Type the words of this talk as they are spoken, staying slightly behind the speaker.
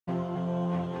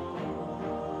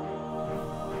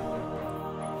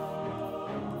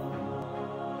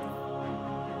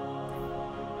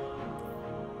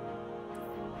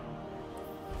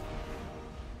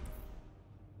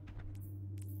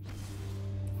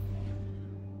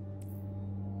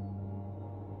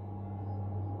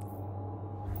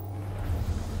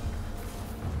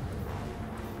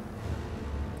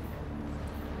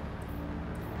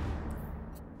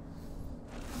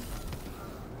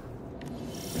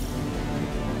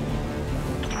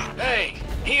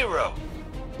hero.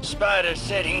 Spider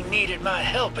said he needed my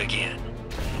help again.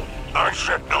 I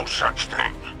said no such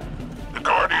thing. The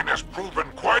Guardian has proven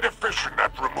quite efficient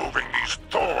at removing these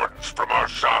thorns from our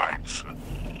sides.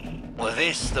 Well,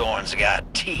 this thorn's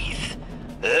got teeth.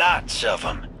 Lots of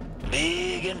them.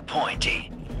 Big and pointy.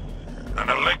 An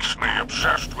Alaaks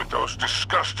obsessed with those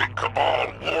disgusting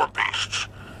Cabal war beasts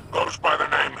goes by the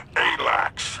name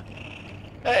Alaaks.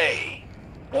 Hey,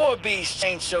 war beasts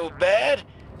ain't so bad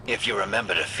if you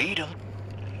remember to feed them.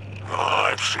 Oh,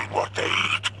 I've seen what they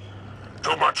eat.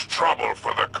 Too much trouble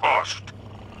for the cost.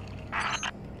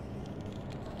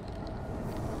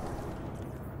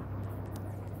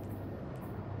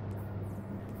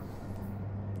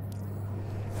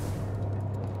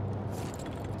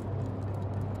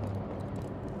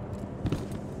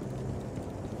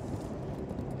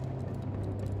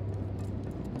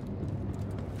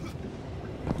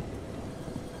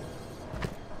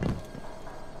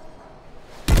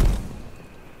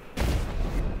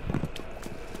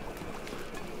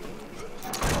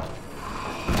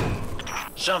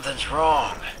 Something's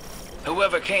wrong.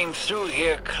 Whoever came through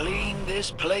here cleaned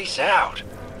this place out.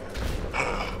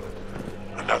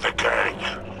 Another gang.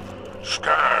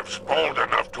 Scavs bold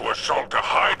enough to assault a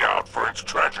hideout for its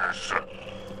treasures.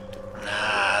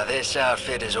 Nah, this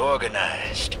outfit is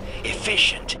organized,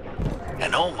 efficient,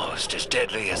 and almost as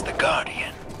deadly as the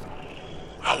Guardian.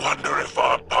 I wonder if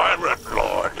our pirate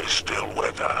lord is still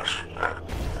with us.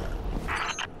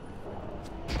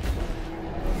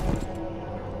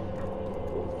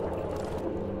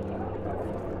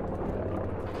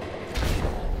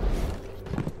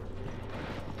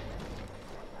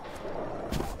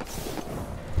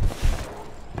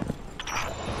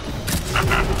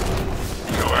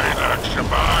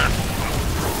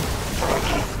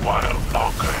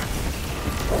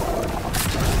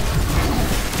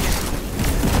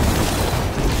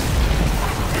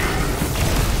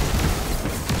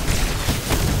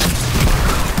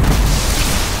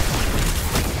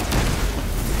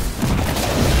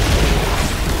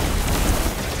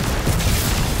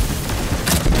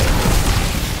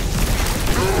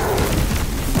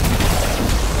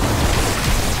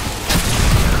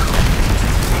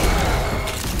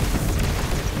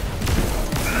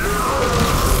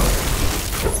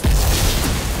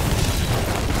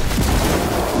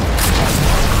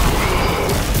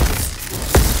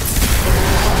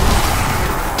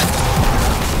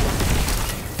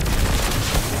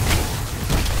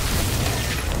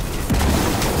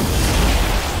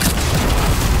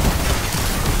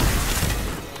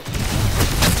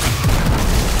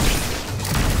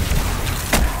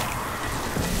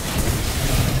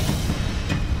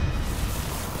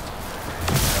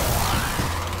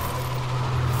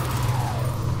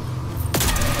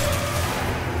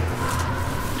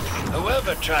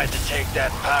 Whoever tried to take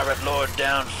that pirate lord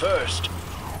down first,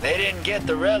 they didn't get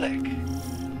the relic.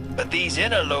 But these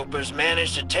interlopers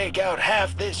managed to take out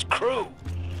half this crew.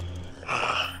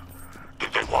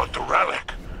 Did they want the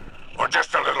relic? Or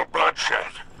just a little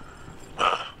bloodshed?